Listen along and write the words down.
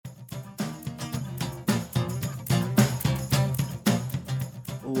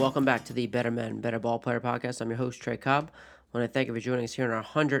Welcome back to the Better Men, Better Ball Player podcast. I'm your host, Trey Cobb. I want to thank you for joining us here on our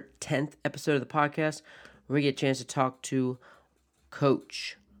 110th episode of the podcast, where we get a chance to talk to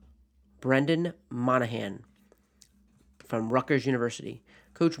Coach Brendan Monahan from Rutgers University.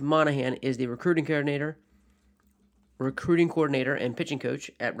 Coach Monahan is the recruiting coordinator and pitching coach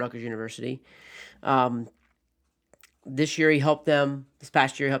at Rutgers University. This past year, he helped them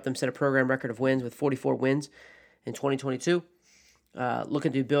set a program record of wins with 44 wins in 2022.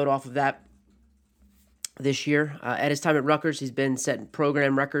 Looking to build off of that this year. At his time at Rutgers, he's been setting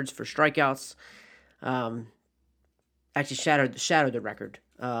program records for strikeouts. Actually shattered the record,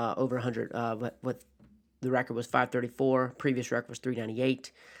 over 100. What the record was 534. Previous record was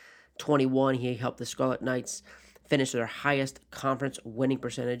 398. 21. He helped the Scarlet Knights finish their highest conference winning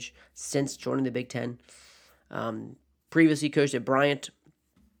percentage since joining the Big Ten. Previously coached at Bryant,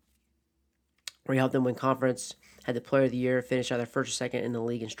 where he helped them win conference. Had the Player of the Year, finished either first or second in the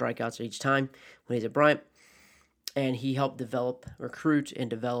league in strikeouts each time when he's at Bryant. And he helped recruit, and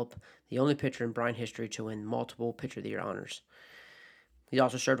develop the only pitcher in Bryant history to win multiple Pitcher of the Year honors. He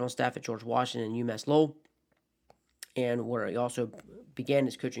also served on staff at George Washington and UMass Lowell, and where he also began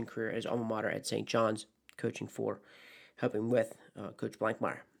his coaching career as alma mater at St. John's, helping with Coach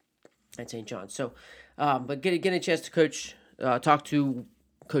Blankmeyer at St. John's. So, but getting a chance to talk to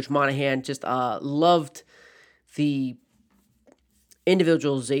Coach Monahan, just loved the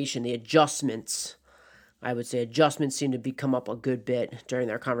individualization, the adjustments. I would say adjustments seem to come up a good bit during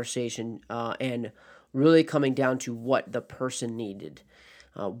their conversation, and really coming down to what the person needed.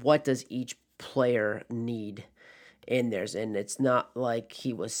 What does each player need in theirs? And it's not like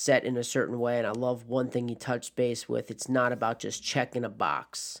he was set in a certain way. And I love one thing he touched base with. It's not about just checking a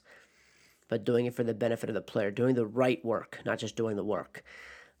box, but doing it for the benefit of the player, doing the right work, not just doing the work.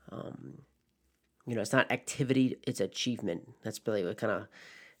 It's not activity, it's achievement. That's really kind of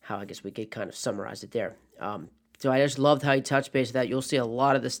how I guess we could kind of summarize it there. So I just loved how he touched base with that. You'll see a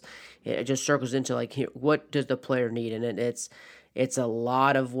lot of this. It just circles into like, here, what does the player need? And it's a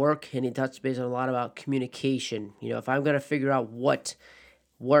lot of work, and he touched base on a lot about communication. If I'm going to figure out what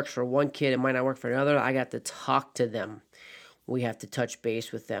works for one kid, it might not work for another. I got to talk to them. We have to touch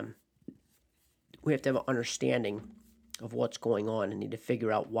base with them. We have to have an understanding of what's going on and need to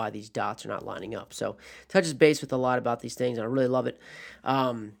figure out why these dots are not lining up. So touches base with a lot about these things, and I really love it.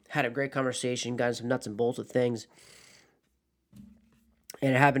 Had a great conversation, got into some nuts and bolts of things,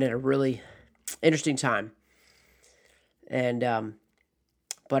 and it happened at a really interesting time. And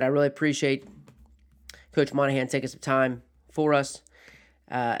but I really appreciate Coach Monahan taking some time for us,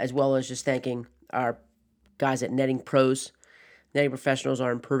 as well as just thanking our guys at Netting Pros. Netting professionals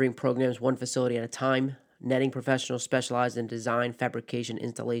are improving programs one facility at a time. Netting professionals specialize in design, fabrication,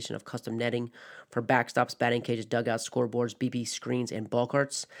 installation of custom netting for backstops, batting cages, dugouts, scoreboards, BP screens, and ball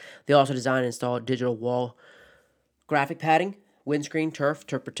carts. They also design and install digital wall graphic padding, windscreen, turf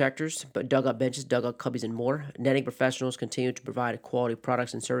protectors, dugout benches, dugout cubbies, and more. Netting professionals continue to provide quality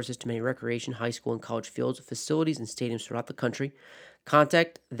products and services to many recreation, high school, and college fields, facilities, and stadiums throughout the country.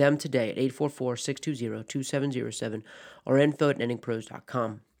 Contact them today at 844-620-2707 or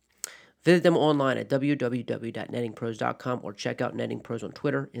info@nettingpros.com. Visit them online at www.nettingpros.com or check out Netting Pros on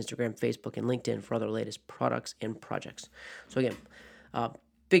Twitter, Instagram, Facebook, and LinkedIn for other latest products and projects. So again,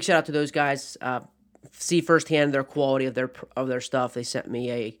 big shout out to those guys. See firsthand their quality of their stuff. They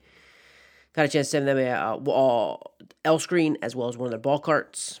got a chance to send them a L screen as well as one of their ball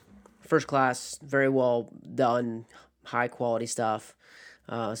carts. First class, very well done, high quality stuff.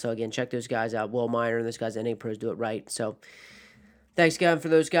 So again, check those guys out. Will Miner and those guys at Netting Pros do it right. So thanks again for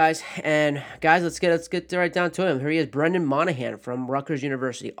those guys. And guys, let's get right down to him. Here he is, Brendan Monahan from Rutgers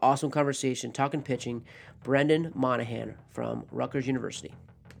University. Awesome conversation, talking pitching. Brendan Monahan from Rutgers University.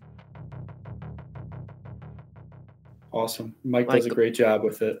 Awesome. Mike does a great job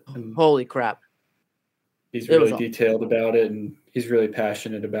with it. And holy crap. He's really detailed about it, and he's really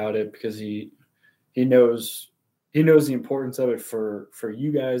passionate about it because he knows the importance of it for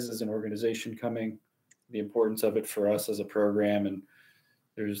you guys as an organization coming, the importance of it for us as a program, and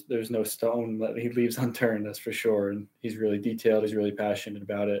there's no stone that he leaves unturned, that's for sure. And he's really detailed. He's really passionate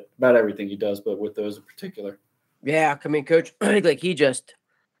about it, about everything he does, but with those in particular. Yeah, I mean, Coach, like he just,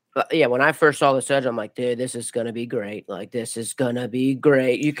 when I first saw the schedule, I'm like, dude, this is going to be great. Like, this is going to be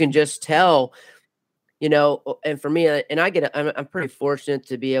great. You can just tell, and for me, and I'm pretty fortunate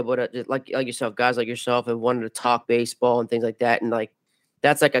to be able to, like yourself, guys like yourself have wanted to talk baseball and things like that. And like,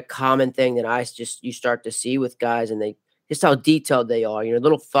 that's like a common thing that you start to see with guys, and just how detailed they are.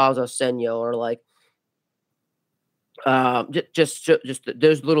 Little files I'll send you, or like, just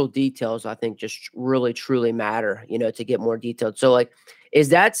those little details, I think, just really truly matter, to get more detailed. So like, Is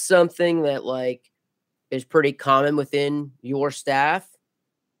that something that like is pretty common within your staff?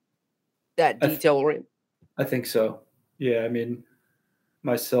 That detail oriented? I think so. Yeah, I mean,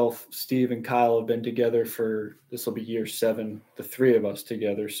 myself, Steve, and Kyle have been together for this will be year 7. The 3 of us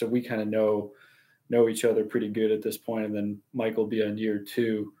together, so we kind of know each other pretty good at this point. And then Mike will be on year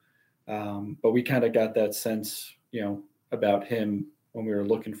 2, but we kind of got that sense, about him when we were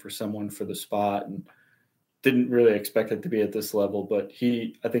looking for someone for the spot, and didn't really expect it to be at this level. But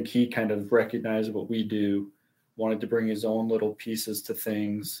I think he kind of recognized what we do, wanted to bring his own little pieces to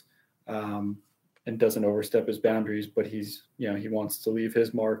things. And doesn't overstep his boundaries, but he wants to leave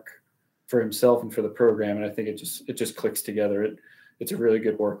his mark for himself and for the program. And I think it just clicks together. It's a really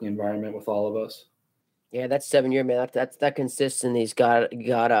good working environment with all of us. Yeah, that's 7 year, man. That consistency's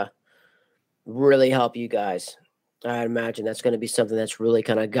gotta really help you guys. I imagine that's going to be something that's really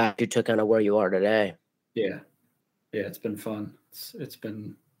kind of got you to kind of where you are today. Yeah, it's been fun. It's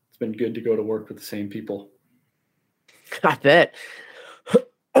been good to go to work with the same people. I bet.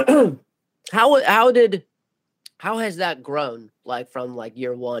 How has that grown, like from like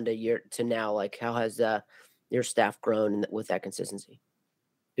year 1 to now? Like how has your staff grown with that consistency?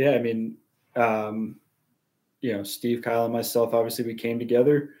 Yeah, I mean, Steve, Kyle, and myself, obviously we came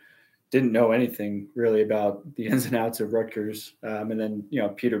together, didn't know anything really about the ins and outs of Rutgers. And then,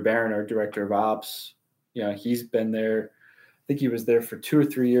 Peter Barron, our director of ops, he's been there. I think he was there for 2 or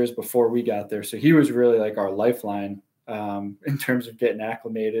 3 years before we got there. So he was really like our lifeline in terms of getting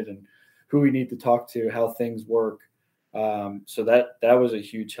acclimated and who we need to talk to, how things work. So that was a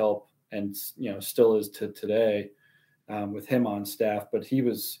huge help, and still is to today with him on staff. But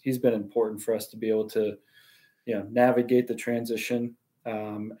he's been important for us to be able to navigate the transition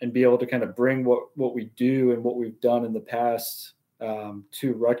and be able to kind of bring what we do and what we've done in the past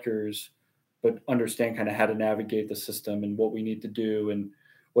to Rutgers, but understand kind of how to navigate the system and what we need to do and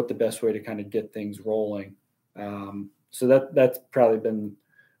what the best way to kind of get things rolling. So that's probably been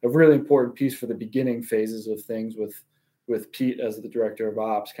a really important piece for the beginning phases of things with Pete as the director of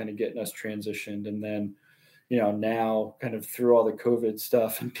ops, kind of getting us transitioned. And then, now kind of through all the COVID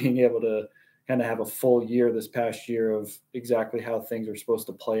stuff and being able to kind of have a full year this past year of exactly how things are supposed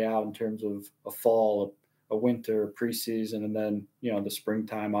to play out in terms of a fall, a winter, preseason, and then, the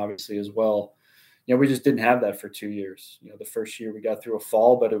springtime, obviously, as well. We just didn't have that for 2 years. The first year we got through a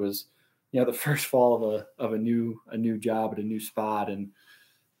fall, but it was, the first fall of a new job at a new spot. And,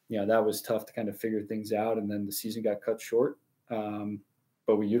 that was tough to kind of figure things out. And then the season got cut short.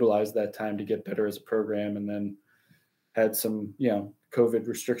 But we utilized that time to get better as a program, and then had some, COVID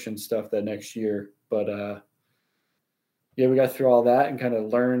restriction stuff that next year. But we got through all that and kind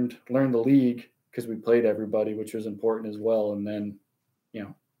of learned the league because we played everybody, which was important as well. And then,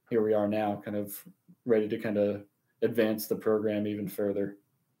 here we are now, kind of ready to kind of advance the program even further.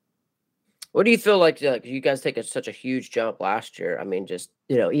 What do you feel like you guys take such a huge jump last year? I mean, just,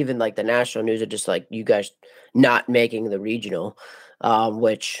 even like the national news are just like you guys not making the regional,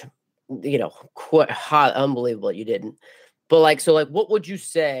 which, quite hot, unbelievable you didn't. But what would you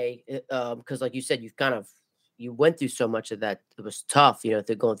say? Because like you said, you went through so much of that. It was tough, through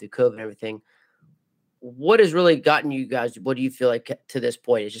going through COVID and everything. What has really gotten you guys? What do you feel like to this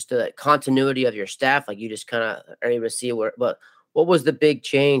point? Is just the continuity of your staff? Like you just kind of are able to see but what was the big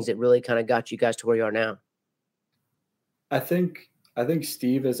change that really kind of got you guys to where you are now? I think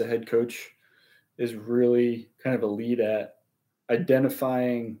Steve as a head coach is really kind of a lead at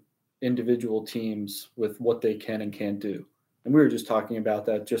identifying individual teams with what they can and can't do. And we were just talking about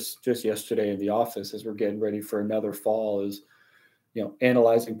that just yesterday in the office as we're getting ready for another fall, is,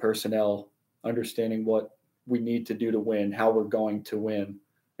 analyzing personnel, understanding what we need to do to win, how we're going to win.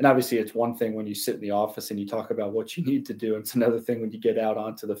 And obviously it's one thing when you sit in the office and you talk about what you need to do. It's another thing when you get out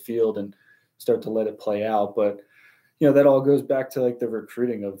onto the field and start to let it play out. But, that all goes back to like the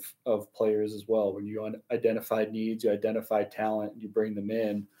recruiting of players as well. When you identify needs, you identify talent, you bring them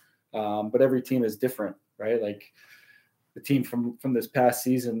in. But every team is different, right? Like the team from this past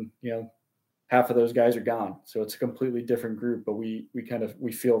season, half of those guys are gone. So it's a completely different group, but we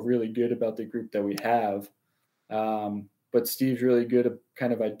feel really good about the group that we have. But Steve's really good at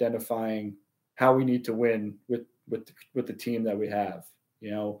kind of identifying how we need to win with the team that we have,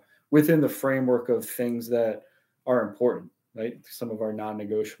 within the framework of things that are important, right? Some of our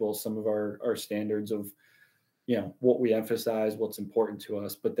non-negotiables, some of our standards of, what we emphasize, what's important to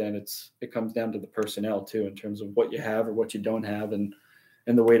us. But then it comes down to the personnel too, in terms of what you have or what you don't have and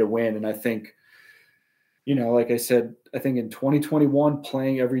the way to win. And I think, like I said, I think in 2021,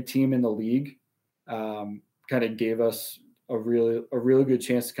 playing every team in the league kind of gave us a really good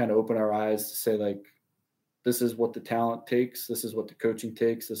chance to kind of open our eyes to say, like, this is what the talent takes. This is what the coaching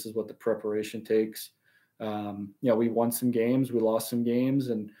takes. This is what the preparation takes. We won some games, we lost some games,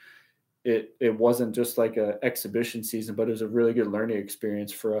 and it wasn't just like an exhibition season, but it was a really good learning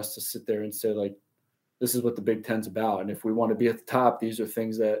experience for us to sit there and say, like, this is what the Big Ten's about. And if we want to be at the top, these are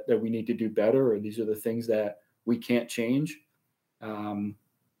things that we need to do better, or these are the things that we can't change. And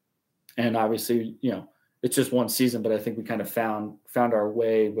obviously, it's just one season, but I think we kind of found our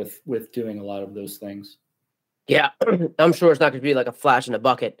way with doing a lot of those things. Yeah, I'm sure it's not going to be like a flash in the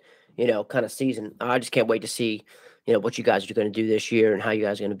bucket, kind of season. I just can't wait to see, what you guys are going to do this year and how you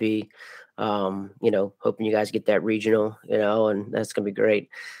guys are going to be. Hoping you guys get that regional, and that's going to be great.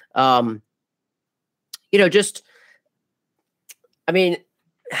 You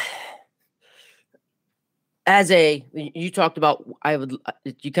talked about,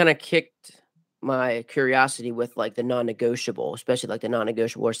 you kind of kicked my curiosity with like the non-negotiable, especially like the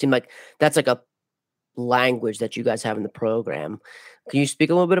non-negotiable. It seemed like that's like a language that you guys have in the program. Can you speak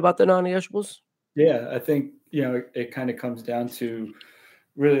a little bit about the non-negotiables? Yeah, I think, it kind of comes down to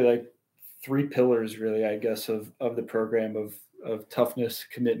really like 3 pillars, really, I guess, of the program of toughness,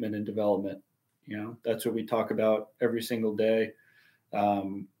 commitment, and development. That's what we talk about every single day.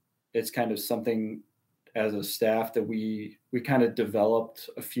 It's kind of something as a staff that we kind of developed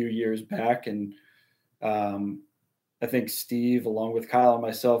a few years back. And I think Steve, along with Kyle and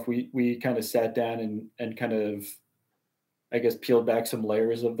myself, we kind of sat down and kind of, I guess, peeled back some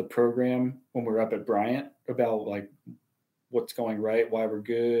layers of the program when we were up at Bryant about like what's going right, why we're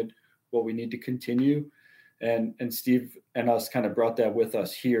good, what we need to continue. And Steve and us kind of brought that with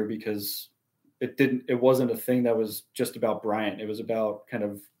us here, because it wasn't a thing that was just about Bryant. It was about kind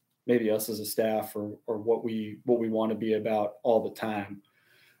of maybe us as a staff, or what we want to be about all the time.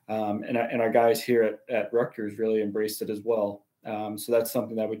 And our guys here at Rutgers really embraced it as well. So that's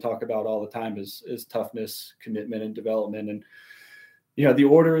something that we talk about all the time is toughness, commitment, and development. And, the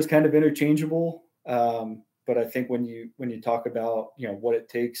order is kind of interchangeable. But I think when you talk about, what it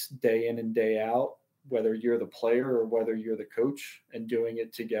takes day in and day out, whether you're the player or whether you're the coach, and doing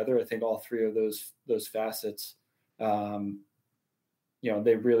it together, I think all 3 of those facets,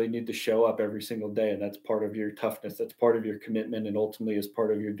 they really need to show up every single day. And that's part of your toughness. That's part of your commitment, and ultimately is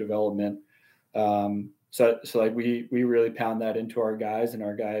part of your development. So like we really pound that into our guys, and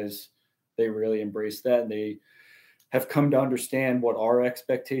our guys, they really embrace that, and they have come to understand what our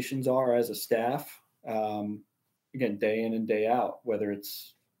expectations are as a staff. Again, day in and day out, whether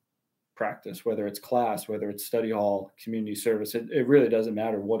it's practice, whether it's class, whether it's study hall, community service, it really doesn't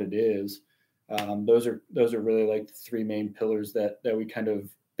matter what it is. Those are really like the 3 main pillars that we kind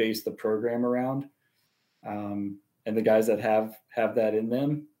of base the program around. And the guys that have that in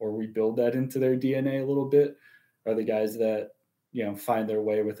them, or we build that into their DNA a little bit, are the guys that, find their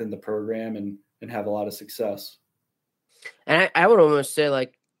way within the program and have a lot of success. And I would almost say,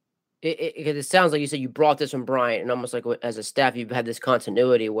 like, it sounds like you said you brought this from Bryant, and almost like as a staff, you've had this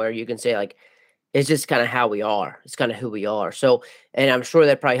continuity where you can say, like, it's just kind of how we are. It's kind of who we are. So, and I'm sure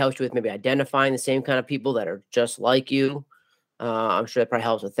that probably helps you with maybe identifying the same kind of people that are just like you. I'm sure that probably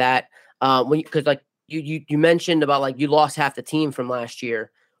helps with that. Because like you mentioned about like you lost half the team from last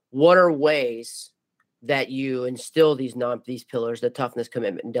year. What are ways that you instill these pillars, the toughness,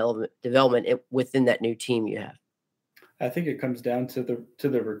 commitment, and development within that new team you have? I think it comes down to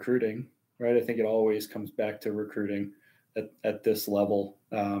the recruiting, right? I think it always comes back to recruiting at this level.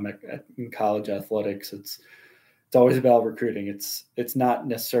 In college athletics, it's always about recruiting. It's not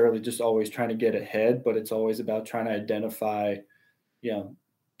necessarily just always trying to get ahead, but it's always about trying to identify,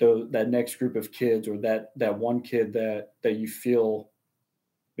 that next group of kids, or that one kid that you feel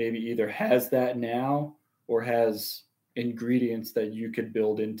maybe either has that now or has ingredients that you could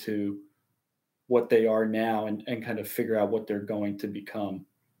build into what they are now, and kind of figure out what they're going to become.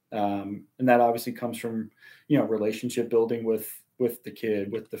 And that obviously comes from, relationship building with the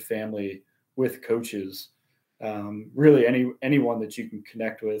kid, with the family, with coaches, really anyone that you can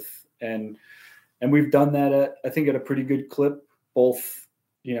connect with. And we've done that I think at a pretty good clip, both,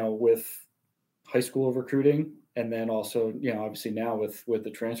 with high school recruiting, and then also, obviously now with the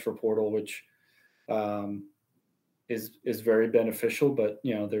transfer portal, which is very beneficial, but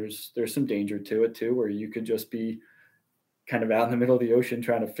there's some danger to it too, where you could just be kind of out in the middle of the ocean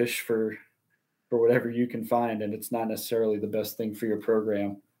trying to fish for whatever you can find, and it's not necessarily the best thing for your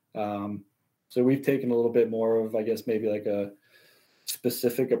program. So we've taken a little bit more of, I guess, maybe like a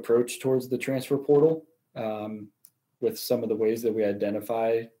specific approach towards the transfer portal, with some of the ways that we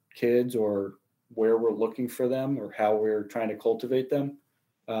identify kids, or where we're looking for them, or how we're trying to cultivate them.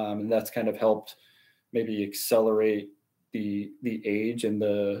 And that's kind of helped maybe accelerate the age and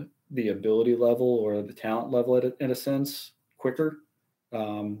the the ability level or the talent level in a sense quicker,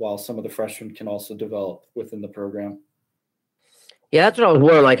 while some of the freshmen can also develop within the program. Yeah, that's what I was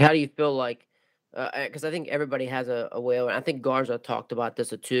wondering. Like, how do you feel like? Because I think everybody has a way of. I think Garza talked about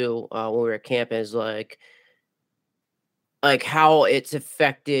this too when we were at camp. Is like how it's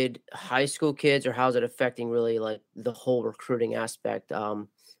affected high school kids, or how's it affecting really like the whole recruiting aspect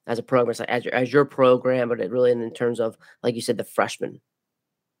as a program, so as your program, but it really in terms of, like you said, the freshmen.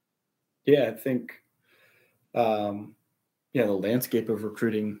 Yeah, I think the landscape of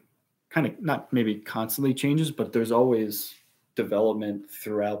recruiting kind of not maybe constantly changes, but there's always development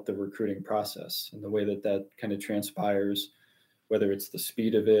throughout the recruiting process and the way that kind of transpires, whether it's the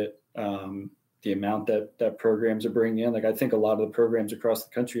speed of it, the amount that programs are bringing in. Like, I think a lot of the programs across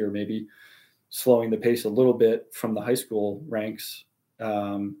the country are maybe slowing the pace a little bit from the high school ranks,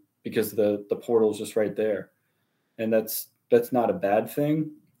 because the portal is just right there, and that's not a bad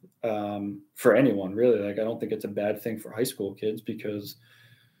thing for anyone really. Like, I don't think it's a bad thing for high school kids, because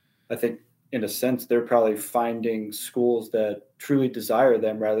I think in a sense they're probably finding schools that truly desire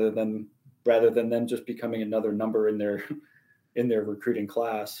them rather than them just becoming another number in their recruiting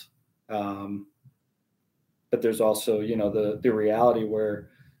class. But there's also, the reality where,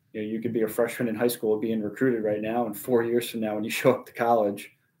 you could be a freshman in high school being recruited right now, and 4 years from now, when you show up to college,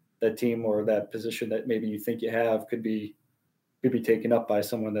 that team or that position that maybe you think you have could be taken up by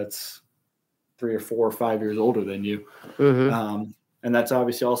someone that's 3 or 4 or 5 years older than you. Mm-hmm. And that's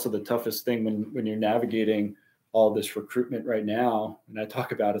obviously also the toughest thing when you're navigating all this recruitment right now. And I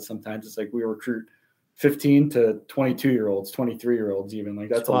talk about it sometimes. It's like we recruit 15 to 22-year-olds, 23-year-olds, even. Like,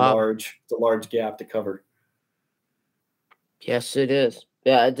 that's Wow. a large gap to cover. Yes, it is.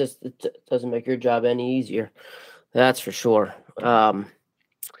 Yeah, it doesn't make your job any easier. That's for sure.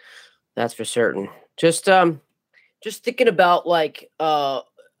 That's for certain. Just thinking about like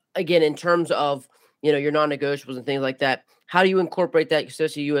again, in terms of your non-negotiables and things like that. How do you incorporate that,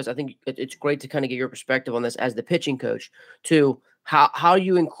 especially you, as I think it's great to kind of get your perspective on this as the pitching coach, to how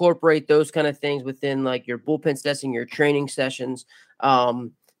you incorporate those kind of things within like your bullpen session, your training sessions,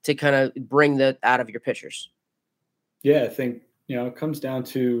 to kind of bring that out of your pitchers? Yeah, I think, it comes down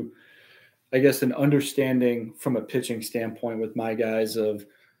to, I guess, an understanding from a pitching standpoint with my guys of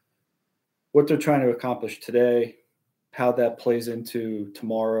what they're trying to accomplish today, how that plays into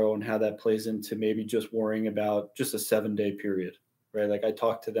tomorrow, and how that plays into maybe just worrying about just a 7-day period, right? Like, I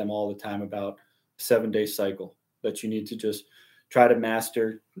talk to them all the time about a 7-day cycle that you need to just try to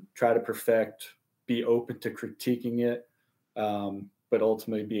master, try to perfect, be open to critiquing it, but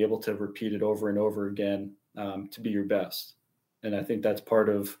ultimately be able to repeat it over and over again, to be your best. And I think that's part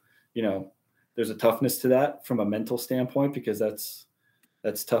of, there's a toughness to that from a mental standpoint, because that's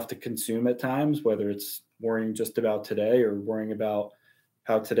tough to consume at times, whether it's worrying just about today or worrying about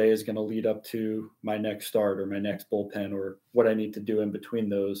how today is going to lead up to my next start or my next bullpen or what I need to do in between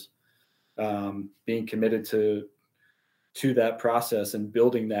those. Being committed to that process and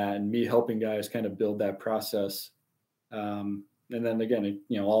building that, and me helping guys kind of build that process. And then again,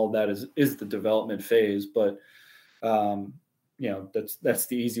 all of that is the development phase, but that's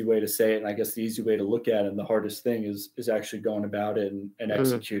the easy way to say it. And I guess the easy way to look at it, and the hardest thing is actually going about it and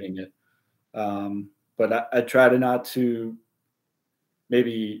executing it. But I try to not to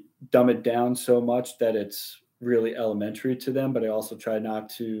maybe dumb it down so much that it's really elementary to them, but I also try not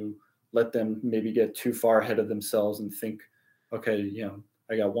to let them maybe get too far ahead of themselves and think, okay,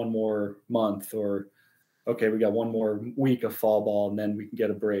 I got one more month, or okay, we got one more week of fall ball and then we can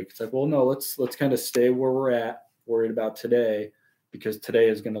get a break. It's like, well, no, let's kind of stay where we're at, worried about today, because today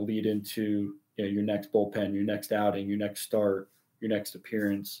is going to lead into your next bullpen, your next outing, your next start, your next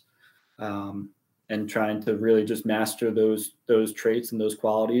appearance, and trying to really just master those traits and those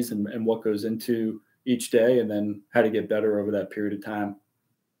qualities and what goes into each day, and then how to get better over that period of time.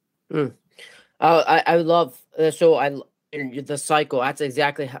 I love the cycle. That's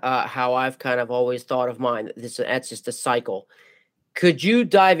exactly how I've kind of always thought of mine. That's just a cycle. Could you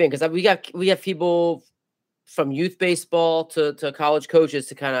dive in, because we have people from youth baseball to college coaches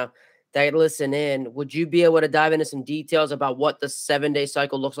to kind of that listen in. Would you be able to dive into some details about what the 7-day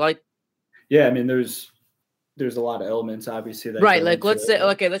cycle looks like? Yeah, I mean, there's a lot of elements, obviously. That right, like let's say,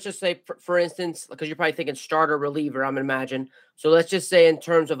 okay, let's just say, for instance, because you're probably thinking starter, reliever, I'm imagine. So let's just say in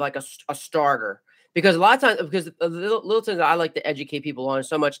terms of like a starter, because a lot of times, because the little things that I like to educate people on is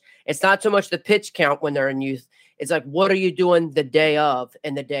so much, it's not so much the pitch count when they're in youth. It's like, what are you doing the day of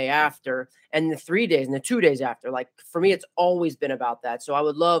and the day after and the 3 days and the 2 days after? Like, for me, it's always been about that. So I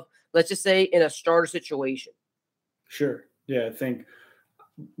would love, let's just say in a starter situation. Sure. Yeah, I think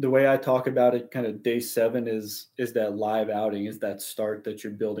the way I talk about it, kind of day 7 is that live outing, is that start that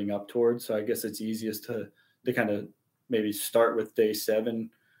you're building up towards. So I guess it's easiest to kind of maybe start with day 7,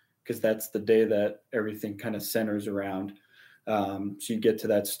 because that's the day that everything kind of centers around. So you get to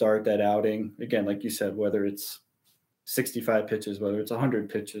that start, that outing again, like you said, whether it's 65 pitches, whether it's 100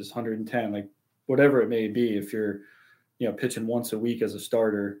 pitches, 110, like whatever it may be. If you're, pitching once a week as a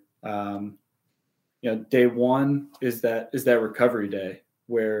starter, day 1 is that recovery day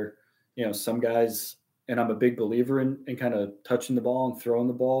where, some guys, and I'm a big believer in kind of touching the ball and throwing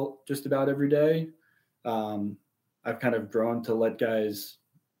the ball just about every day. I've kind of grown to let guys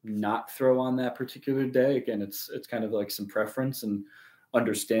not throw on that particular day. Again, it's kind of like some preference and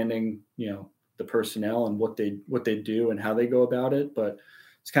understanding, the personnel and what they do and how they go about it. But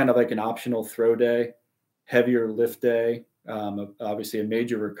it's kind of like an optional throw day, heavier lift day, obviously a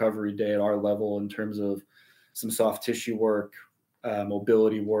major recovery day at our level in terms of some soft tissue work,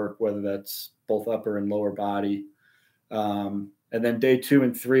 mobility work, whether that's both upper and lower body. And then day 2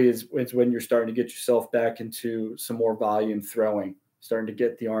 and 3 is when you're starting to get yourself back into some more volume throwing, starting to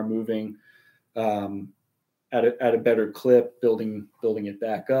get the arm moving at a better clip, building it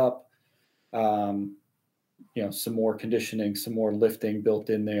back up. Some more conditioning, some more lifting built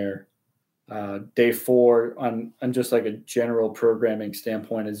in there. Day 4 on just like a general programming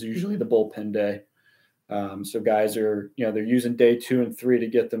standpoint is usually the bullpen day. So guys are, they're using day 2 and 3 to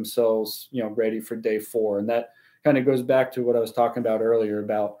get themselves, ready for day 4. And that kind of goes back to what I was talking about earlier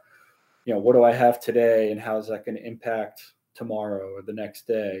about, what do I have today and how is that going to impact tomorrow or the next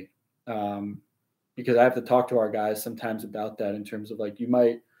day? Because I have to talk to our guys sometimes about that in terms of like, you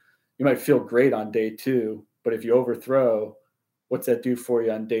might feel great on day 2, but if you overthrow, what's that do for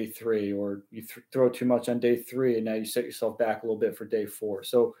you on day 3? Or you throw too much on day 3 and now you set yourself back a little bit for day 4.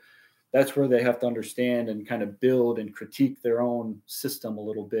 So that's where they have to understand and kind of build and critique their own system a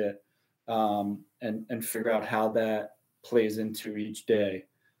little bit, and figure out how that plays into each day.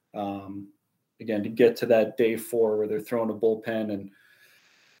 Again, to get to that day 4 where they're throwing a bullpen, and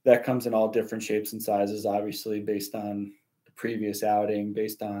that comes in all different shapes and sizes, obviously based on the previous outing,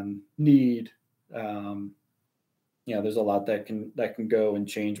 based on need. There's a lot that can go and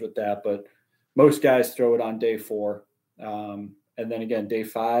change with that, but most guys throw it on day 4. And then again, day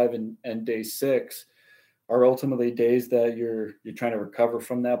 5 and day 6 are ultimately days that you're trying to recover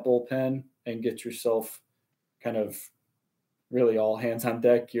from that bullpen and get yourself kind of really all hands on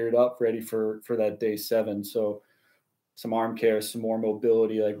deck, geared up, ready for that day 7. So some arm care, some more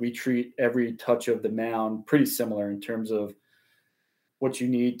mobility. Like we treat every touch of the mound pretty similar in terms of what you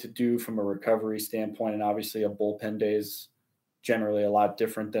need to do from a recovery standpoint. And obviously a bullpen day is generally a lot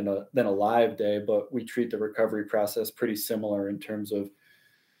different than a live day, but we treat the recovery process pretty similar in terms of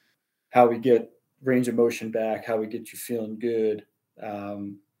how we get range of motion back, how we get you feeling good,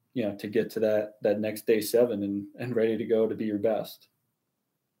 to get to that next day 7 and ready to go to be your best.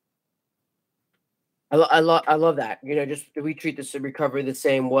 I love that. Just we treat this recovery the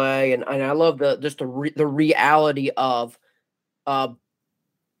same way, and I love the reality of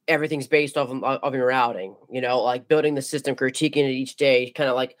everything's based off of your outing, like building the system, critiquing it each day, kind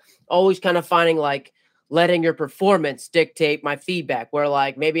of like always kind of finding like letting your performance dictate my feedback, where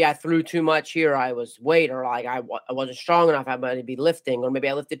like maybe I threw too much here, I was weight, or like I wasn't strong enough, I might be lifting, or maybe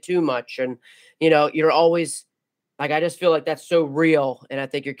I lifted too much. And, you're always like, I just feel like that's so real. And I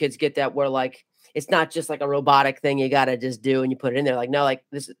think your kids get that, where like, it's not just like a robotic thing you got to just do and you put it in there. Like, no, like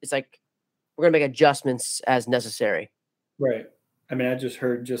this, it's like, we're going to make adjustments as necessary. Right. I mean, I just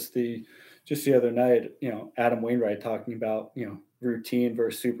heard just the other night, Adam Wainwright talking about, routine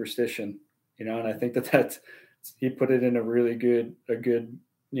versus superstition, and I think he put it in a really good,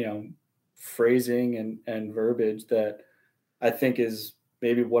 phrasing and verbiage that I think is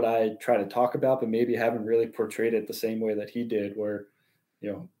maybe what I try to talk about, but maybe haven't really portrayed it the same way that he did, where,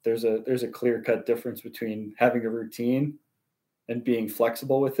 there's a clear-cut difference between having a routine and being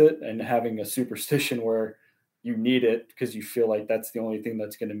flexible with it, and having a superstition where you need it because you feel like that's the only thing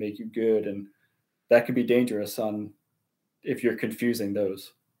that's going to make you good. And that can be dangerous if you're confusing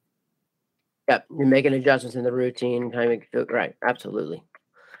those. Yep. You're making adjustments in the routine. Kind of make you feel right. Absolutely.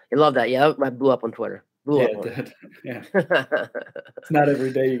 I love that. Yeah. I blew up on Twitter. Yeah. It's not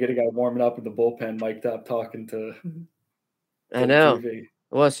every day you get a guy warming up in the bullpen, mic'd up, talking to I know. TV. It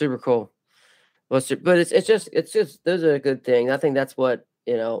was super cool. But it's just those are a good thing. I think that's what,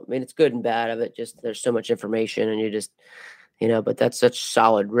 it's good and bad of it. Just there's so much information, and you just, but that's such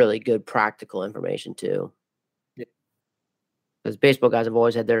solid, really good practical information too. Yeah. Because baseball guys have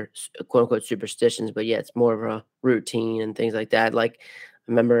always had their quote unquote superstitions, but yeah, it's more of a routine and things like that. Like I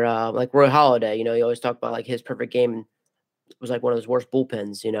remember like Roy Halladay, he always talked about like his perfect game. was like one of those worst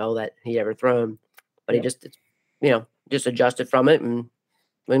bullpens, that he ever thrown. But he just, just adjusted from it and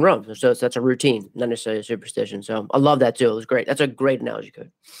runs. So that's a routine, not necessarily a superstition. So I love that too. It was great. That's a great analogy, Coach.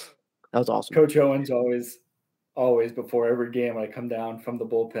 That was awesome. Coach Owens always before every game, I come down from the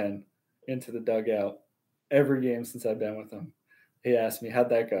bullpen into the dugout. Every game since I've been with him, he asked me, "How'd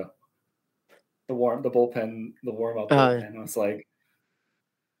that go?" The warm up bullpen. I was like,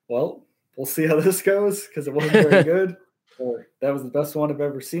 "Well, we'll see how this goes because it wasn't very good, or that was the best one I've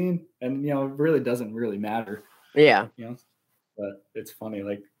ever seen." And it really doesn't really matter. Yeah. But it's funny.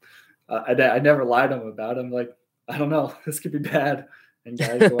 Like I never lied to him about it. I'm like, I don't know, this could be bad. And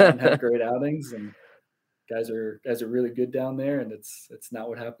guys go out and have great outings, and guys are really good down there, and it's not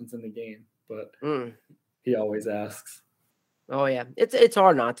what happens in the game. But he always asks. Oh yeah, it's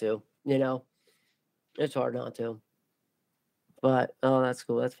hard not to. It's hard not to. But that's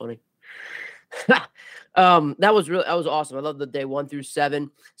cool. That's funny. That was awesome. I love the day 1 through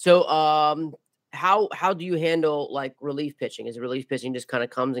 7. So how do you handle like relief pitching? Is relief pitching just kind of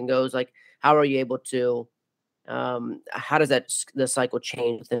comes and goes? Like how are you able to how does the cycle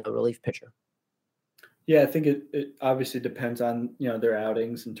change within a relief pitcher? Yeah, I think it obviously depends on their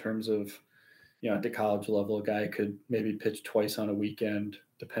outings in terms of at the college level, a guy could maybe pitch twice on a weekend,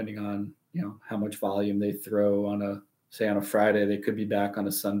 depending on how much volume they throw on a Friday. They could be back on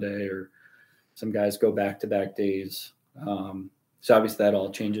a Sunday, or some guys go back-to-back days. So obviously that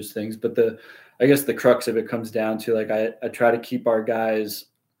all changes things. But I guess the crux of it comes down to like I try to keep our guys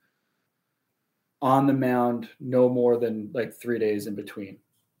on the mound no more than like 3 days in between.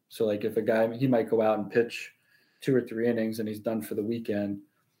 So like if a guy, he might go out and pitch 2 or 3 innings and he's done for the weekend.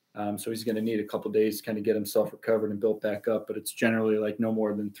 So he's going to need a couple of days to kind of get himself recovered and built back up. But it's generally like no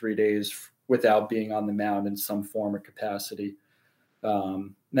more than 3 days without being on the mound in some form or capacity.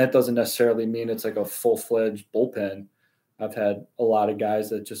 That doesn't necessarily mean it's like a full-fledged bullpen. I've had a lot of guys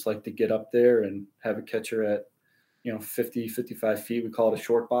that just like to get up there and have a catcher at 50, 55 feet. We call it a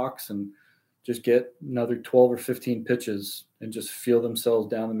short box, and just get another 12 or 15 pitches and just feel themselves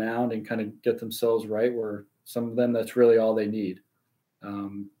down the mound and kind of get themselves right, where some of them, that's really all they need.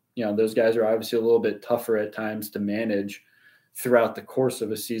 Those guys are obviously a little bit tougher at times to manage throughout the course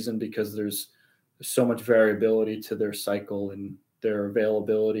of a season because there's so much variability to their cycle and their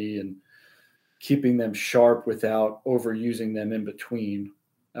availability, and keeping them sharp without overusing them in between.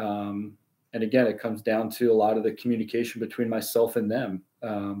 And again, it comes down to a lot of the communication between myself and them.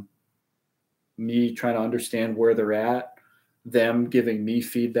 Me trying to understand where they're at, them giving me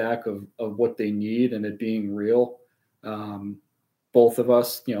feedback of what they need, and it being real. Both of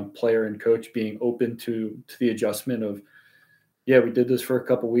us, player and coach, being open to the adjustment of, yeah, we did this for a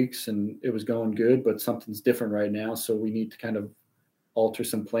couple weeks and it was going good, but something's different right now. So we need to kind of alter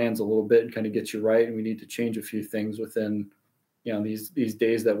some plans a little bit and kind of get you right. And we need to change a few things within, these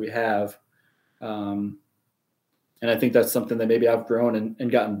days that we have. And I think that's something that maybe I've grown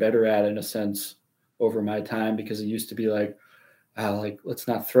and gotten better at in a sense over my time, because it used to be like, let's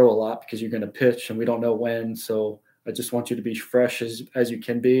not throw a lot because you're going to pitch and we don't know when. So I just want you to be fresh as you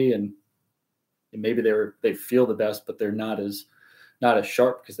can be. And maybe they feel the best, but they're not as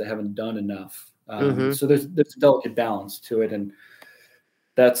sharp because they haven't done enough. So there's a delicate balance to it. And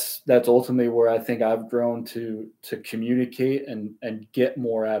that's ultimately where I think I've grown to communicate and get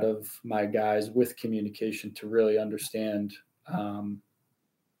more out of my guys with communication, to really understand,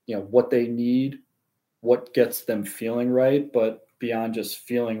 what they need, what gets them feeling right, but beyond just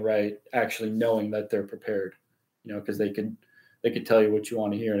feeling right, actually knowing that they're prepared, because they could tell you what you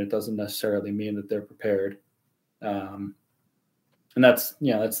want to hear, and it doesn't necessarily mean that they're prepared. And that's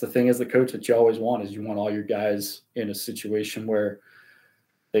the thing as the coach that you always want, is you want all your guys in a situation where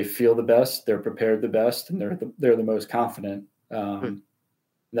they feel the best, they're prepared the best, and they're the most confident.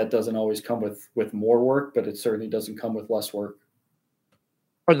 That doesn't always come with more work, but it certainly doesn't come with less work.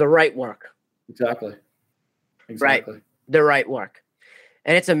 Or the right work. Exactly. Right. The right work.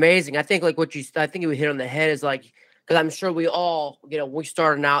 And it's amazing. I think I think you hit on the head is like, because I'm sure we all, we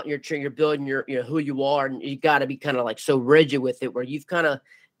starting out, you're building your, who you are, and you got to be kind of like so rigid with it, where you've kind of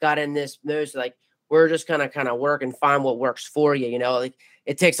got in this mood, like we're just kind of work and find what works for you. Like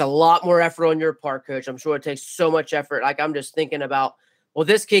it takes a lot more effort on your part, Coach. I'm sure it takes so much effort. Like I'm just thinking about, well,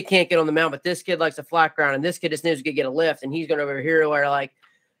 this kid can't get on the mound, but this kid likes a flat ground, and this kid just needs to get a lift, and he's going over here where like,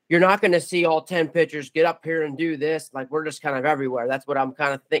 you're not going to see all 10 pitchers get up here and do this. Like we're just kind of everywhere. That's what I'm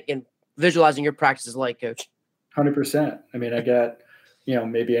kind of thinking, visualizing your practices like, Coach. 100%. I mean, I got,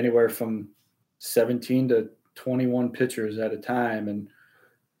 maybe anywhere from 17 to 21 pitchers at a time. And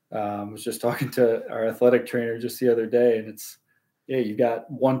I was just talking to our athletic trainer just the other day, and it's, you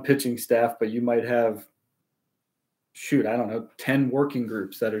got one pitching staff, but you might have I don't know, 10 working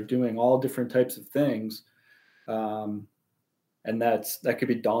groups that are doing all different types of things. And that could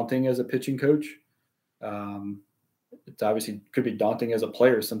be daunting as a pitching coach. It's obviously could be daunting as a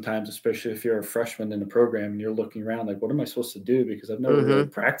player sometimes, especially if you're a freshman in the program and you're looking around like, what am I supposed to do? Because I've never really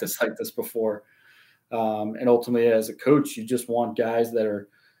practiced like this before. And ultimately, as a coach, you just want guys that are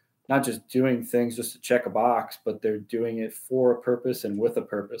not just doing things just to check a box, but they're doing it for a purpose and with a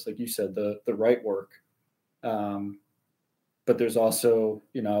purpose. Like you said, the right work. But there's also,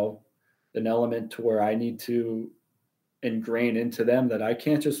 an element to where I need to ingrain into them that I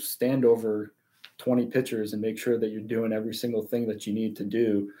can't just stand over 20 pitchers and make sure that you're doing every single thing that you need to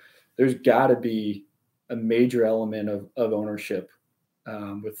do. There's got to be a major element of ownership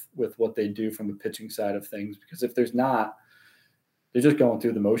with what they do from the pitching side of things, because if there's not, they're just going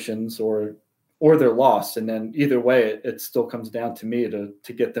through the motions or they're lost. And then either way, it still comes down to me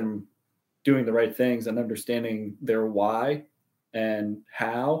to get them doing the right things and understanding their why and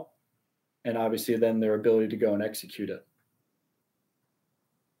how, and obviously then their ability to go and execute it.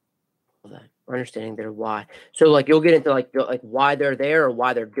 Understanding their why. So like you'll get into like why they're there or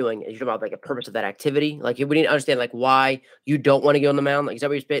why they're doing it. You're talking about like a purpose of that activity. Like we need to understand like why you don't want to get on the mound. Like is that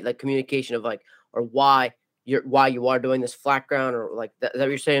what you're like communication of like, or why you are doing this flat ground, or like that, is that what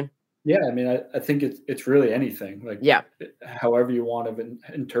you're saying? Yeah, I mean, I think it's really anything. Like, yeah, however you want to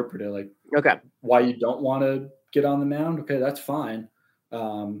interpret it. Like, okay, why you don't want to get on the mound? Okay, that's fine.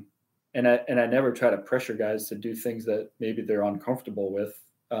 And I never try to pressure guys to do things that maybe they're uncomfortable with.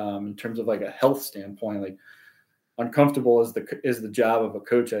 In terms of like a health standpoint, like uncomfortable is the job of a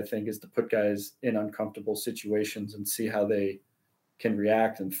coach, I think, is to put guys in uncomfortable situations and see how they can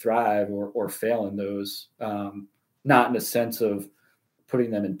react and thrive or fail in those. Not in a sense of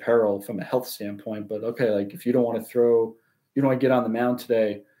putting them in peril from a health standpoint, but okay, like if you don't want to get on the mound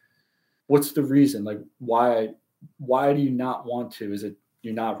today, what's the reason? Like why do you not want to? Is it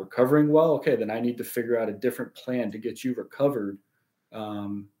you're not recovering well? Okay, then I need to figure out a different plan to get you recovered.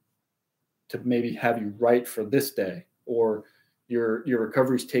 To maybe have you right for this day, or your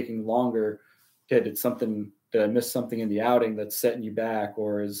recovery is taking longer. Okay, did I miss something in the outing that's setting you back,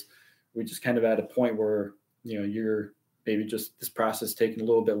 or is we just kind of at a point where you're maybe just this process taking a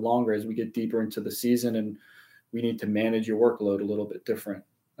little bit longer as we get deeper into the season and we need to manage your workload a little bit different.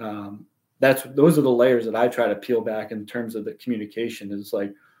 Those are the layers that I try to peel back in terms of the communication. Is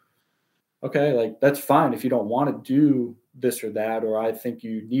like, okay, like that's fine if you don't want to do this or that, or I think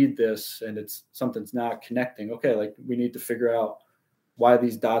you need this and something's not connecting. Okay, like we need to figure out why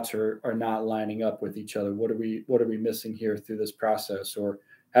these dots are not lining up with each other. What are we missing here through this process? Or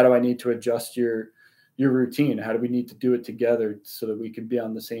how do I need to adjust your routine? How do we need to do it together so that we can be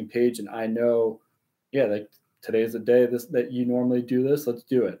on the same page? And I know, yeah, like today is the day that you normally do this. Let's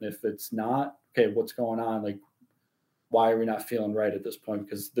do it. And if it's not, okay, what's going on? Like, why are we not feeling right at this point?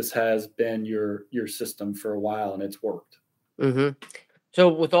 Because this has been your system for a while and it's worked. Mm-hmm. So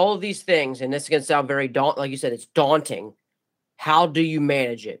with all of these things, and this is going to sound very like you said, it's daunting. How do you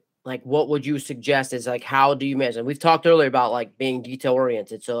manage it? Like, what would you suggest is like, how do you manage it? We've talked earlier about like being detail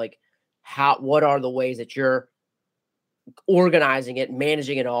oriented. So like what are the ways that you're organizing it,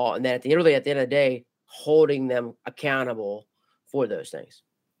 managing it all? And then at the end of the day, holding them accountable for those things.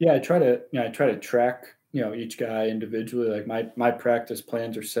 Yeah. I try to track, each guy individually. Like my practice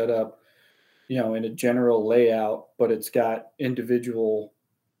plans are set up, in a general layout, but it's got individual,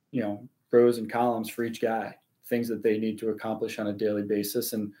 rows and columns for each guy, things that they need to accomplish on a daily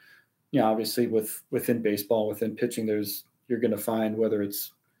basis. And, obviously within baseball, within pitching, you're going to find whether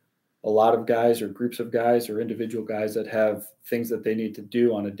it's a lot of guys or groups of guys or individual guys that have things that they need to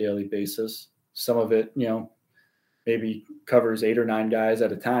do on a daily basis. Some of it, maybe covers 8 or 9 guys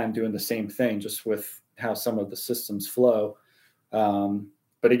at a time doing the same thing, just with how some of the systems flow.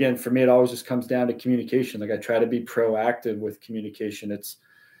 But again, for me, it always just comes down to communication. Like I try to be proactive with communication. It's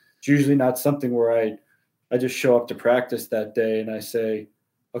usually not something where I just show up to practice that day and I say,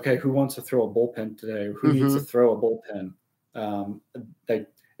 okay, who wants to throw a bullpen today? Who needs to throw a bullpen? Like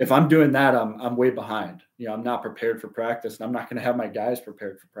if I'm doing that, I'm way behind. I'm not prepared for practice, and I'm not going to have my guys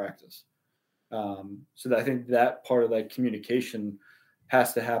prepared for practice. So I think that part of that communication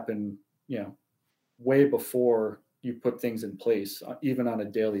has to happen, way before you put things in place, even on a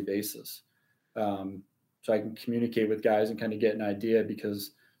daily basis. So I can communicate with guys and kind of get an idea,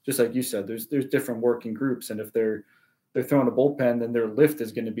 because just like you said, there's different working groups. And if they're throwing a bullpen, then their lift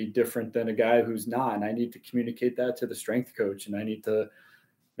is going to be different than a guy who's not. And I need to communicate that to the strength coach, and I need to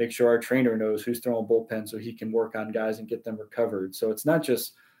make sure our trainer knows who's throwing bullpen so he can work on guys and get them recovered. So it's not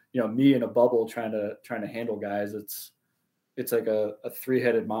just, me in a bubble trying to handle guys. It's it's like a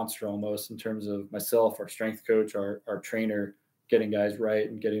three-headed monster almost in terms of myself, our strength coach, our trainer, getting guys right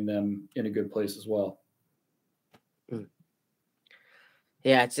and getting them in a good place as well.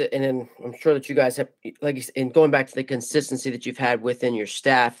 Yeah, and then I'm sure that you guys have, like, and going back to the consistency that you've had within your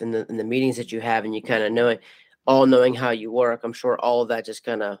staff and the meetings that you have, and you kind of knowing how you work. I'm sure all of that just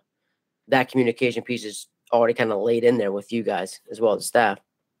kind of, that communication piece is already kind of laid in there with you guys as well as staff.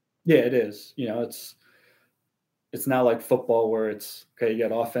 Yeah, it is. It's not like football where it's okay, you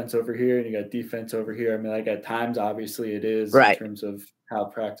got offense over here and you got defense over here. I mean, like at times, obviously it is right in terms of how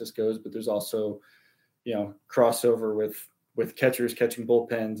practice goes, but there's also, crossover with catchers catching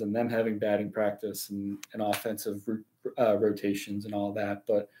bullpens and them having batting practice and offensive rotations and all that.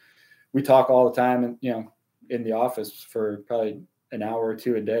 But we talk all the time and, in the office for probably an hour or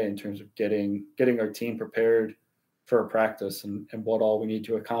two a day in terms of getting our team prepared for a practice and what all we need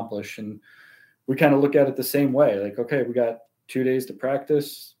to accomplish. And we kind of look at it the same way. Like, okay, we got 2 days to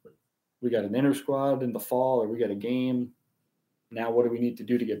practice. We got an inter squad in the fall, or we got a game. Now, what do we need to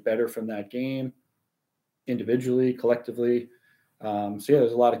do to get better from that game individually, collectively? So yeah,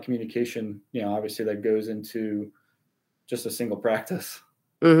 there's a lot of communication, obviously that goes into just a single practice.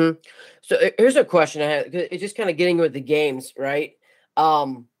 Mm-hmm. So here's a question I had. It's just kind of getting with the games, right?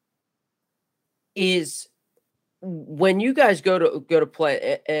 Is when you guys go to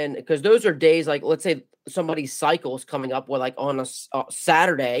play, and because those are days, like, let's say somebody's cycle is coming up, where like on a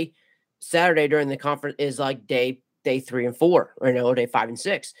Saturday during the conference is like day 3 and 4, or day 5 and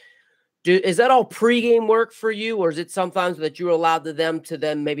 6. Is that all pregame work for you, or is it sometimes that you're allowed to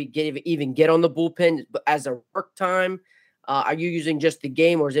then maybe get on the bullpen as a work time? Are you using just the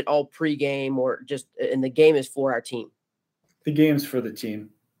game, or is it all pregame, or just, and the game is for our team? The game's for the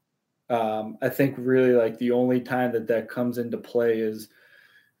team. I think really like the only time that comes into play is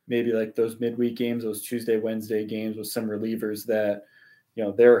maybe like those midweek games, those Tuesday, Wednesday games with some relievers that,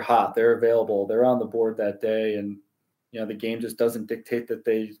 they're hot, they're available, they're on the board that day. And, the game just doesn't dictate that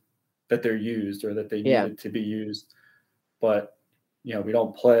they're used or that they needed to be used. But, we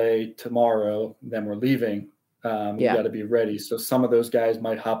don't play tomorrow, then we're leaving. We got to be ready. So some of those guys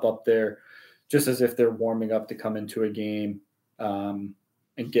might hop up there just as if they're warming up to come into a game.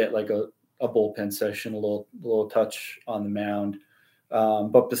 And get like a bullpen session, a little touch on the mound.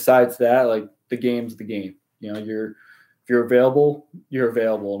 But besides that, like the game's the game. If you're available, you're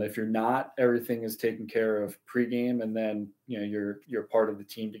available. And if you're not, everything is taken care of pregame. And then, you're part of the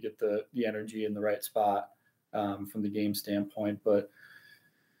team to get the energy in the right spot from the game standpoint. But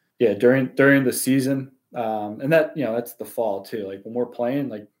yeah, during the season, and that, that's the fall too. Like when we're playing,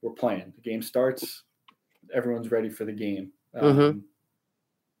 the game starts, everyone's ready for the game.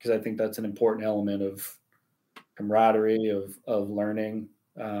 Because I think that's an important element of camaraderie, of learning,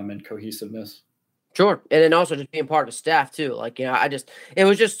 and cohesiveness. Sure. And then also just being part of staff too. Like, it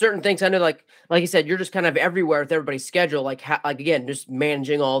was just certain things I know, like you said, you're just kind of everywhere with everybody's schedule, like again, just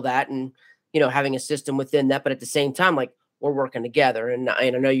managing all that and, having a system within that. But at the same time, like, we're working together. And I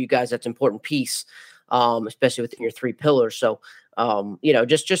know you guys, that's an important piece, especially within your 3 pillars. So,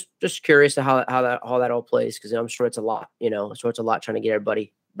 just curious to how that all plays. Cause I'm sure it's a lot, so it's a lot trying to get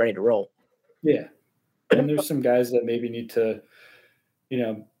everybody ready to roll. Yeah. And there's some guys that maybe need to,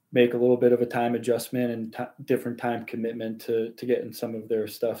 make a little bit of a time adjustment and different time commitment to getting some of their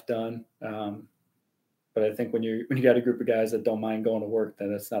stuff done. But I think when you got a group of guys that don't mind going to work,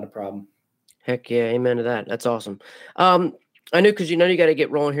 then that's not a problem. Heck yeah. Amen to that. That's awesome. I knew, cause you got to get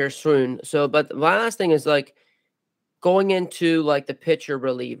rolling here soon. So, but my last thing is like going into like the pitcher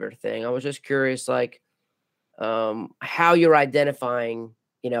reliever thing. I was just curious, like, how you're identifying,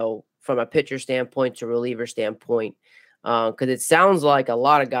 from a pitcher standpoint to reliever standpoint. Because it sounds like a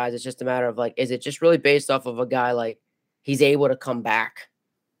lot of guys, it's just a matter of like, is it just really based off of a guy like he's able to come back,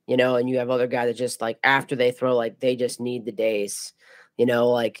 and you have other guys that just like after they throw, like they just need the days,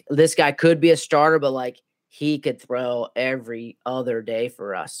 like this guy could be a starter, but like he could throw every other day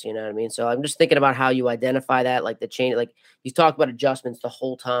for us. You know what I mean? So I'm just thinking about how you identify that, like the chain, like you talk about adjustments the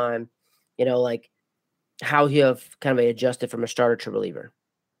whole time, like how you have kind of adjusted from a starter to reliever.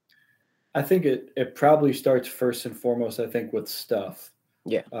 I think it probably starts first and foremost, I think, with stuff.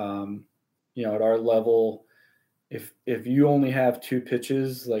 Yeah. At our level, if you only have 2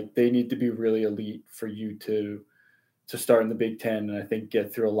 pitches, like they need to be really elite for you to start in the Big Ten and I think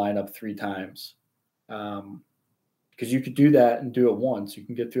get through a lineup 3 times. Because you could do that and do it once. You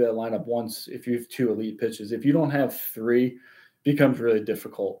can get through that lineup once if you have 2 elite pitches. If you don't have 3, it becomes really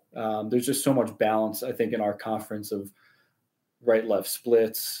difficult. There's just so much balance, I think, in our conference of right-left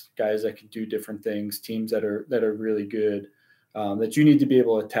splits, guys that can do different things, teams that are really good, that you need to be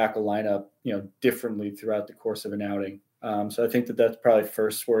able to attack a lineup, differently throughout the course of an outing. So I think that's probably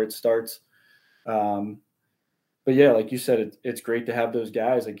first where it starts. But yeah, like you said, it's great to have those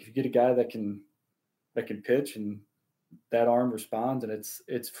guys. Like if you get a guy that can pitch and that arm responds and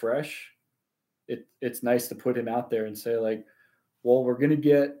it's fresh, it's nice to put him out there and say like, well, we're going to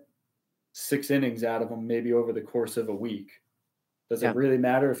get 6 innings out of him maybe over the course of a week. Does it really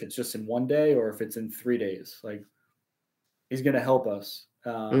matter if it's just in one day or if it's in 3 days? Like he's going to help us.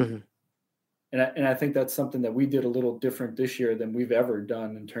 And I think that's something that we did a little different this year than we've ever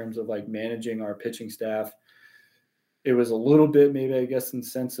done in terms of like managing our pitching staff. It was a little bit, maybe, I guess, in the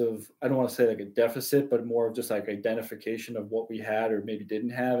sense of, I don't want to say like a deficit, but more of just like identification of what we had or maybe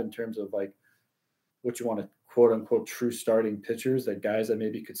didn't have in terms of like what you want to quote unquote true starting pitchers, that guys that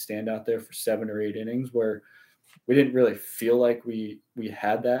maybe could stand out there for 7 or 8 innings, where we didn't really feel like we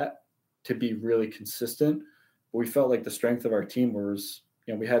had that to be really consistent. But we felt like the strength of our team was,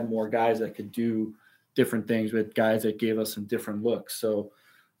 we had more guys that could do different things with guys that gave us some different looks. So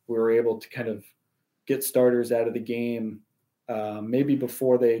we were able to kind of get starters out of the game maybe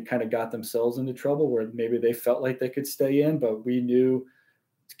before they kind of got themselves into trouble, where maybe they felt like they could stay in, but we knew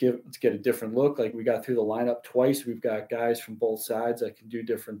to get a different look. Like we got through the lineup twice. We've got guys from both sides that can do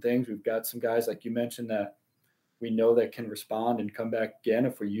different things. We've got some guys, like you mentioned, that we know that can respond and come back again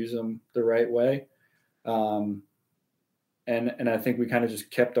if we use them the right way. And I think we kind of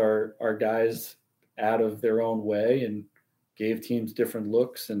just kept our guys out of their own way and gave teams different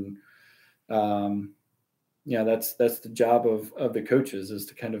looks. And that's the job of the coaches, is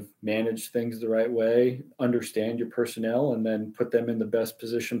to kind of manage things the right way, understand your personnel, and then put them in the best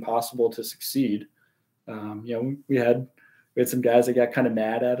position possible to succeed. We had some guys that got kind of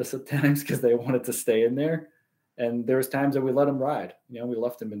mad at us at times because they wanted to stay in there. And there was times that we let them ride. We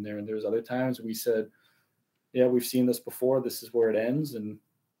left them in there. And there was other times we said, yeah, we've seen this before. This is where it ends. And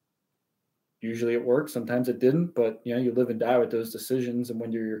usually it worked. Sometimes it didn't. But, you live and die with those decisions. And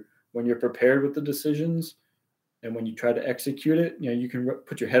when you're prepared with the decisions and when you try to execute it, you can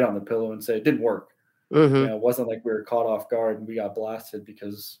put your head on the pillow and say it didn't work. It wasn't like we were caught off guard and we got blasted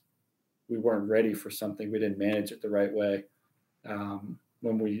because we weren't ready for something. We didn't manage it the right way.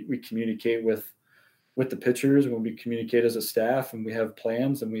 When we communicate with the pitchers, when we communicate as a staff and we have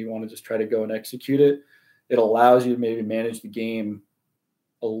plans and we want to just try to go and execute it, it allows you to maybe manage the game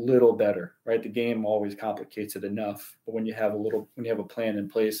a little better, right? The game always complicates it enough, but when you have a plan in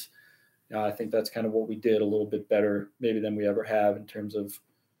place, I think that's kind of what we did a little bit better maybe than we ever have in terms of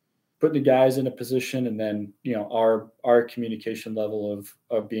putting the guys in a position, and then, our communication level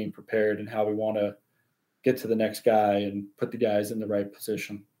of being prepared and how we want to get to the next guy and put the guys in the right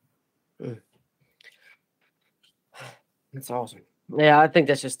position. That's awesome. Yeah, I think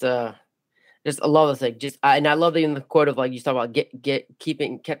that's just I love the thing. And I love the quote of, like, you talk about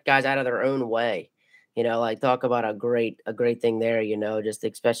kept guys out of their own way. Like, talk about a great thing there. Just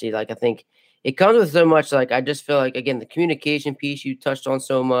especially, like, I think it comes with so much. Like, I just feel like, again, the communication piece you touched on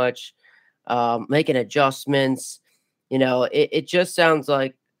so much, making adjustments. It just sounds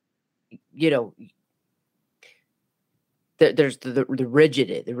like, there's the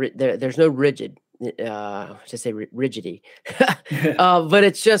rigidity. There's no rigid. Rigidity, but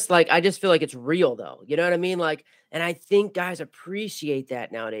it's just like, I just feel like it's real, though. You know what I mean? Like, and I think guys appreciate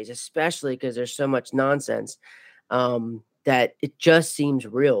that nowadays, especially because there's so much nonsense, that it just seems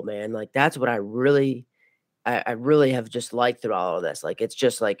real, man. Like, that's what I really have just liked through all of this. Like, it's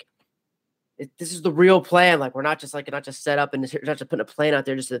just like, this is the real plan. Like, we're not just set up and not just putting a plan out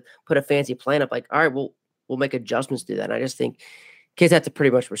there just to put a fancy plan up. Like, all right, we'll make adjustments to that. And I just think kids have to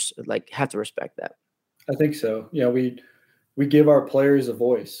pretty much have to respect that. I think so. We give our players a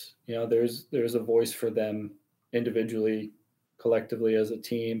voice. There's a voice for them individually, collectively, as a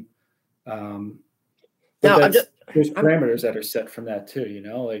team. There's parameters that are set from that too.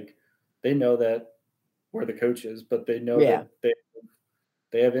 Like, they know that we're the coaches, but they know that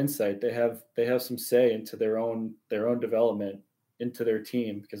they have insight. They have some say into their own development, into their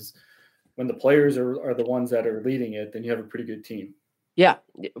team, because when the players are the ones that are leading it, then you have a pretty good team. Yeah,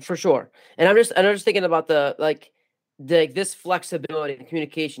 for sure. And I'm just thinking about this flexibility and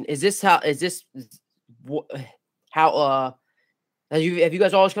communication. Have you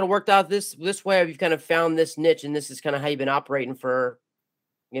guys always kind of worked out this way? Have you kind of found this niche, and this is kind of how you've been operating for,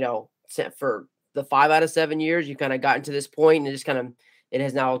 for the 5 out of 7 years? You kind of gotten to this point, and it just kind of, it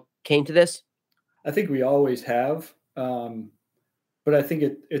has now came to this? I think we always have. But I think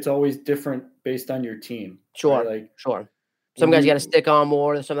it's always different based on your team. Sure. Right? Sure. Some guys got to stick on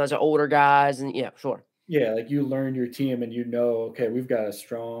more. Some guys are older guys, and yeah, sure. Yeah, like, you learn your team, and okay, we've got a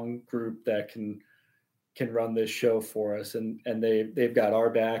strong group that can run this show for us, and they've got our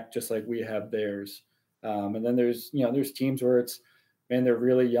back just like we have theirs. And then there's teams where it's, man, they're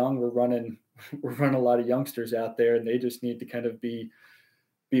really young. We're running a lot of youngsters out there, and they just need to kind of be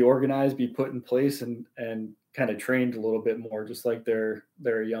organized, be put in place, and kind of trained a little bit more, just like they're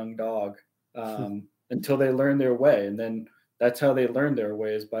a young dog, until they learn their way. And then that's how they learn their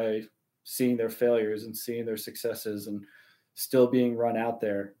way, is by seeing their failures and seeing their successes and still being run out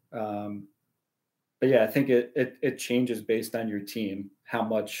there. But yeah, I think it changes based on your team, how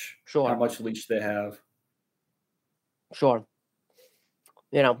much leash they have. Sure.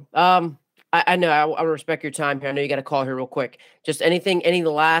 I know I respect your time here. I know you got to call here real quick. Just any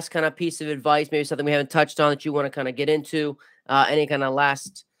last kind of piece of advice, maybe something we haven't touched on that you want to kind of get into, any kind of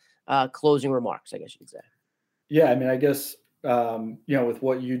last closing remarks, I guess you could say. Yeah, I mean, I guess, with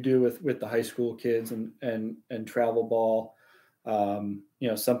what you do with the high school kids and travel ball,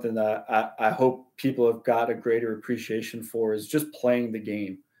 something that I hope people have got a greater appreciation for is just playing the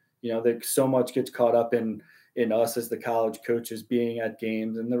game. That so much gets caught up in us as the college coaches being at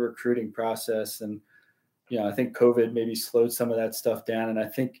games and the recruiting process. And, I think COVID maybe slowed some of that stuff down, and I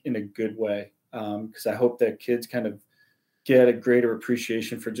think in a good way, because I hope that kids kind of get a greater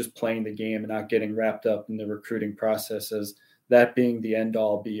appreciation for just playing the game and not getting wrapped up in the recruiting process as that being the end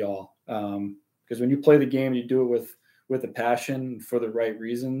all be all. Because when you play the game, you do it with a passion for the right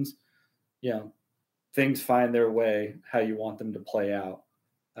reasons, things find their way how you want them to play out.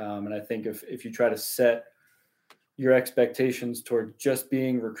 And I think if you try to set your expectations toward just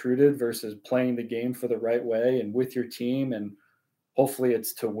being recruited versus playing the game for the right way and with your team, and hopefully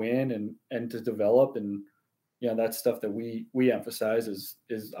it's to win and to develop, and that's stuff that we emphasize is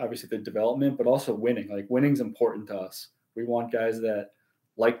obviously the development, but also winning. Like, winning's important to us. We want guys that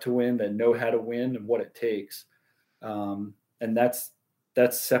like to win, that know how to win and what it takes. And that's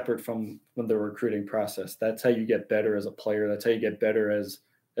separate from the recruiting process. That's how you get better as a player. That's how you get better as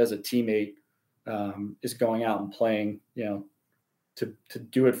a teammate, is going out and playing, to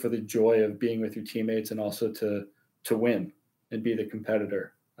do it for the joy of being with your teammates, and also to win and be the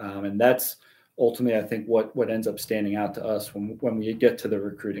competitor. And that's ultimately, I think, what ends up standing out to us when we get to the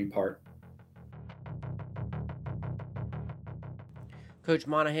recruiting part. Coach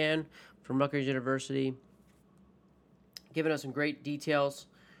Monahan from Rutgers University, giving us some great details,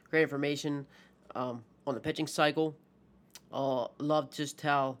 great information on the pitching cycle. Love just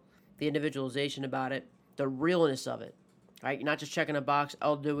how the individualization about it, the realness of it, right? You're not just checking a box,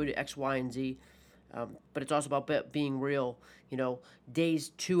 I'll do it X, Y, and Z, but it's also about being real. Days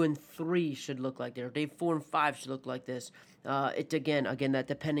 2 and 3 should look like this, or day 4 and 5 should look like this. It's again that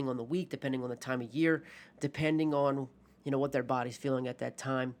depending on the week, depending on the time of year, depending on what their body's feeling at that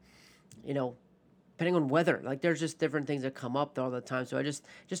time, depending on weather. Like, there's just different things that come up all the time. So I just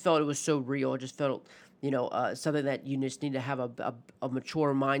felt it was so real. I just felt something that you just need to have a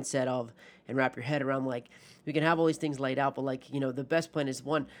mature mindset of and wrap your head around. Like, we can have all these things laid out, but the best plan is,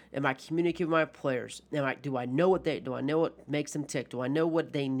 one, am I communicating with my players? Do I know what makes them tick? Do I know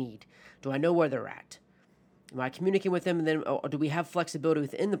what they need? Do I know where they're at? Am I communicating with them? And then, or do we have flexibility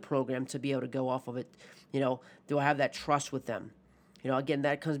within the program to be able to go off of it? Do I have that trust with them? Again,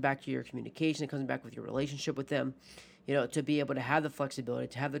 that comes back to your communication. It comes back with your relationship with them, to be able to have the flexibility,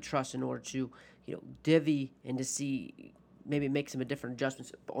 to have the trust in order to, divvy and to see, maybe make some different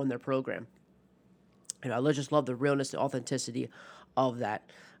adjustments on their program. I just love the realness, the authenticity of that.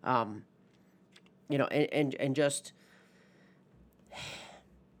 And just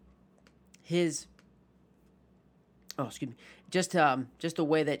his, just the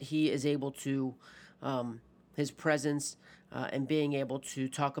way that he is able to, his presence, and being able to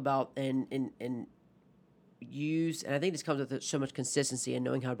talk about and use, and I think this comes with so much consistency and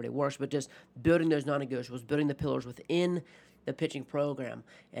knowing how everybody works, but just building those non-negotiables, building the pillars within the pitching program,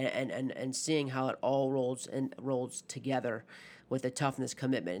 and seeing how it all rolls together with the toughness,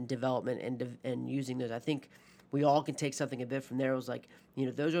 commitment, and development, and using those. I think we all can take something a bit from there. It was like,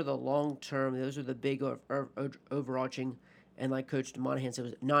 those are the long-term, those are the big overarching, and like Coach Monahan said, it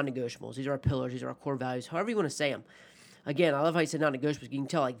was non-negotiables. These are our pillars, these are our core values, however you want to say them. Again, I love how you said non-negotiables. You can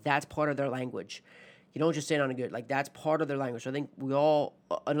tell, like, that's part of their language. You don't just say non-negotiable. Like, that's part of their language. So I think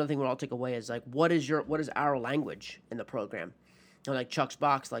another thing we'll all take away is, like, what is our language in the program? Like Chuck's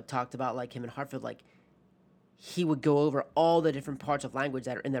Box, like, talked about, like, him in Hartfield, like, he would go over all the different parts of language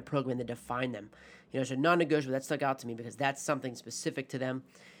that are in that program that define them. So non-negotiable, that stuck out to me because that's something specific to them.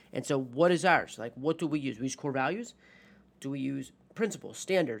 And so what is ours? Like, what do we use? We use core values? Do we use principles,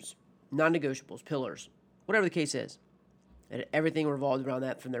 standards, non-negotiables, pillars, whatever the case is? And everything revolved around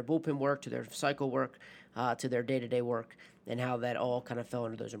that, from their bullpen work to their cycle work, to their day-to-day work, and how that all kind of fell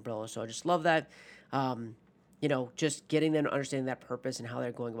under those umbrellas. So I just love that. just getting them to understand that purpose and how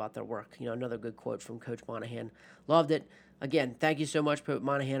they're going about their work. Another good quote from Coach Monahan. Loved it. Again, thank you so much, Coach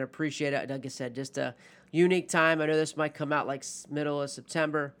Monahan. Appreciate it. Like I said, just a unique time. I know this might come out like middle of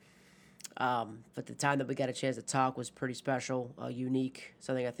September, but the time that we got a chance to talk was pretty special, unique,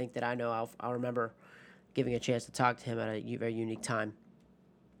 something I think that I know I'll remember giving a chance to talk to him at a very unique time.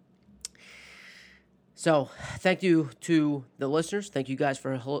 So thank you to the listeners. Thank you guys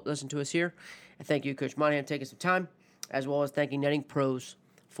for listening to us here. And thank you, Coach Monahan, for taking some time, as well as thanking Netting Pros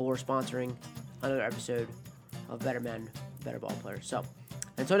for sponsoring another episode of Better Men, Better Ball Players. So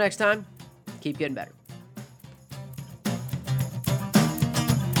until next time, keep getting better.